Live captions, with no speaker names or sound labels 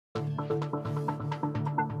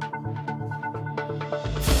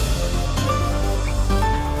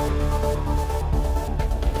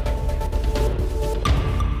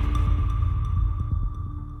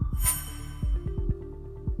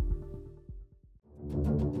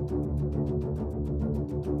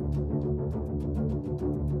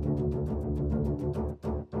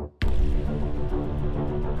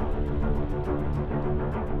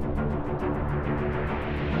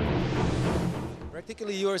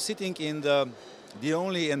Practically, you are sitting in the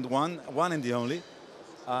only and one and the only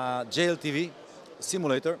JLTV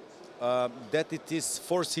simulator that it is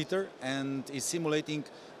four-seater and is simulating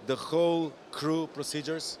the whole crew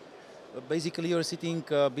procedures. Basically, you are sitting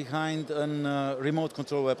behind a remote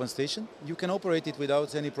control weapon station. You can operate it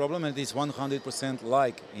without any problem, and it is 100%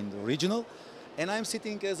 like in the original. And I'm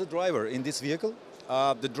sitting as a driver in this vehicle.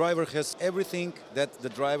 The driver has everything that the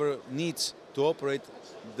driver needs to operate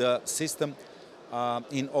the system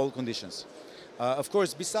in all conditions. Of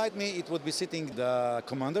course, beside me it would be sitting the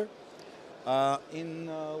commander, in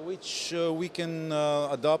which we can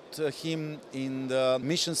adopt him in the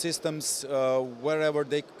mission systems wherever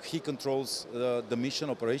he controls the mission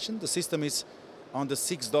operation. The system is on the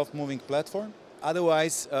 6 DOF moving platform.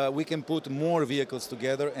 Otherwise, we can put more vehicles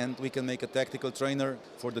together and we can make a tactical trainer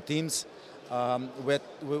for the teams,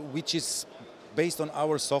 which is based on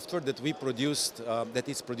our software that we produced, that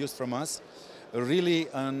is produced from us. Really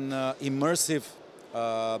an immersive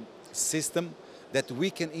system that we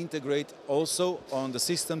can integrate also on the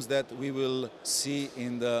systems that we will see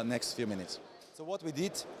in the next few minutes. So what we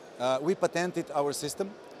did, we patented our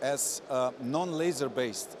system as a non-laser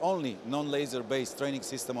based, only non-laser based training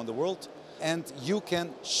system on the world, and you can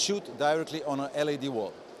shoot directly on an LED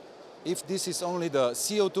wall. If this is only the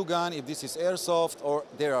CO2 gun, if this is airsoft, or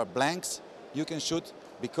there are blanks, you can shoot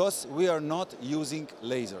because we are not using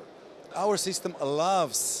laser. Our system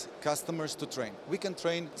allows customers to train. We can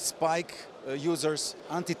train spike users,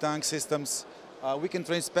 anti-tank systems, we can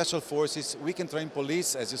train special forces, we can train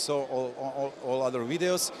police, as you saw all other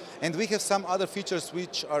videos, and we have some other features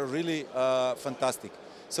which are really fantastic.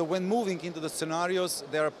 So when moving into the scenarios,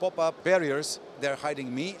 there are pop-up barriers. They're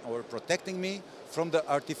hiding me or protecting me from the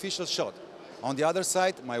artificial shot. On the other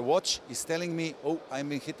side, my watch is telling me, oh, I'm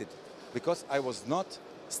being hit, because I was not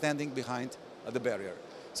standing behind the barrier.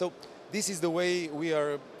 So this is the way we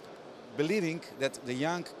are believing that the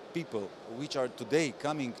young people which are today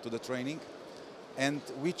coming to the training and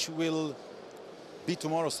which will be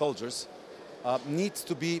tomorrow's soldiers need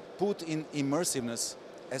to be put in immersiveness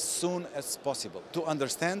as soon as possible to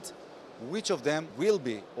understand which of them will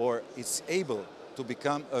be or is able to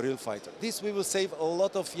become a real fighter. This we will save a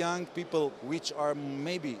lot of young people which are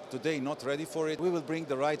maybe today not ready for it. We will bring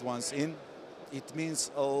the right ones in. It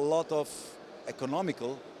means a lot of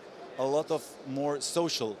economical, a lot of more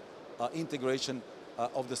social integration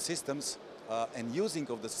of the systems and using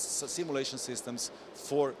of the simulation systems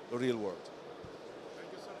for the real world.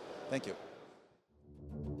 Thank you, sir. Thank you.